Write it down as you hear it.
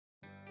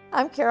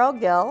I'm Carol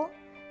Gill,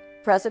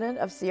 president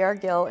of CR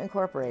Gill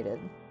Incorporated.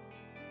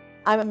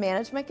 I'm a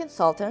management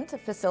consultant, a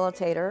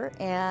facilitator,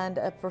 and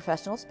a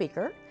professional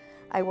speaker.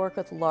 I work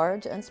with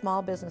large and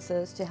small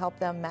businesses to help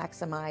them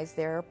maximize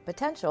their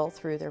potential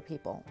through their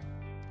people.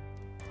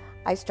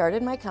 I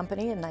started my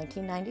company in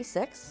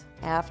 1996.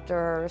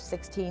 After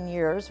 16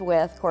 years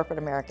with corporate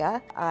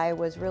America, I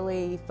was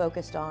really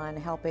focused on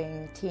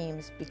helping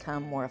teams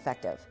become more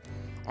effective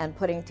and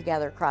putting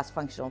together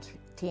cross-functional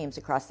teams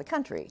across the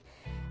country.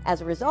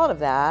 As a result of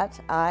that,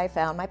 I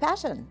found my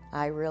passion.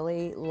 I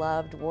really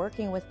loved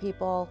working with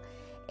people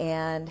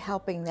and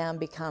helping them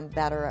become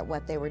better at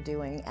what they were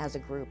doing as a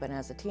group and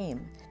as a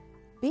team.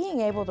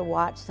 Being able to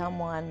watch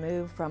someone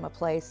move from a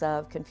place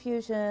of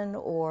confusion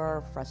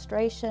or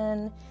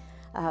frustration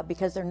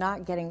because they're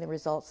not getting the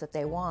results that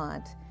they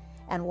want,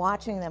 and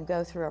watching them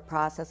go through a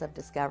process of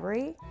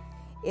discovery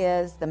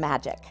is the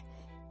magic.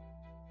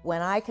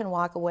 When I can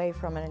walk away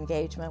from an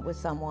engagement with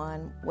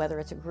someone, whether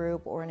it's a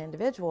group or an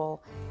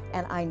individual,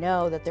 and I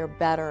know that they're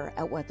better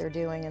at what they're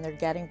doing and they're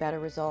getting better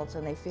results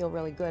and they feel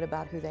really good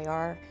about who they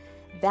are,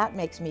 that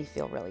makes me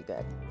feel really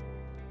good.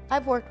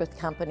 I've worked with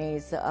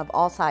companies of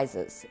all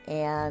sizes,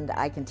 and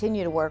I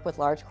continue to work with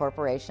large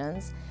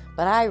corporations,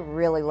 but I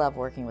really love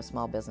working with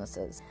small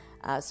businesses.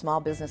 Small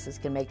businesses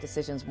can make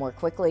decisions more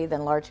quickly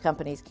than large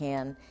companies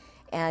can,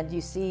 and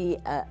you see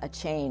a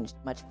change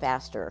much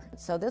faster.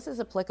 So this is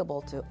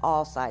applicable to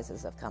all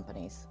sizes of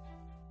companies.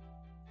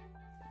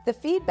 The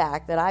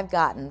feedback that I've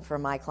gotten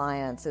from my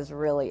clients is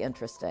really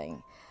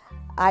interesting.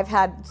 I've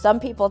had some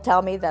people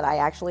tell me that I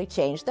actually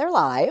changed their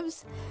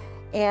lives.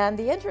 And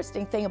the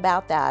interesting thing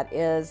about that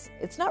is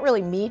it's not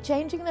really me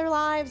changing their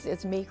lives,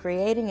 it's me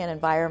creating an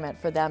environment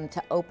for them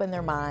to open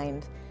their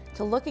mind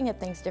to looking at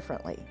things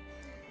differently.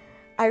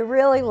 I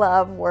really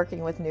love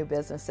working with new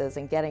businesses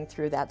and getting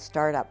through that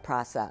startup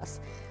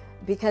process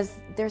because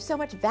there's so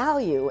much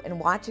value in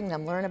watching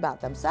them learn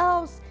about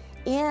themselves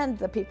and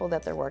the people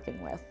that they're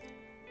working with.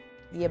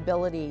 The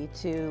ability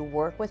to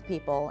work with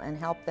people and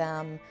help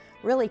them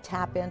really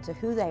tap into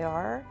who they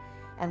are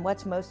and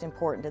what's most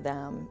important to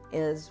them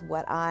is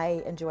what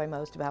I enjoy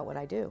most about what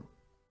I do.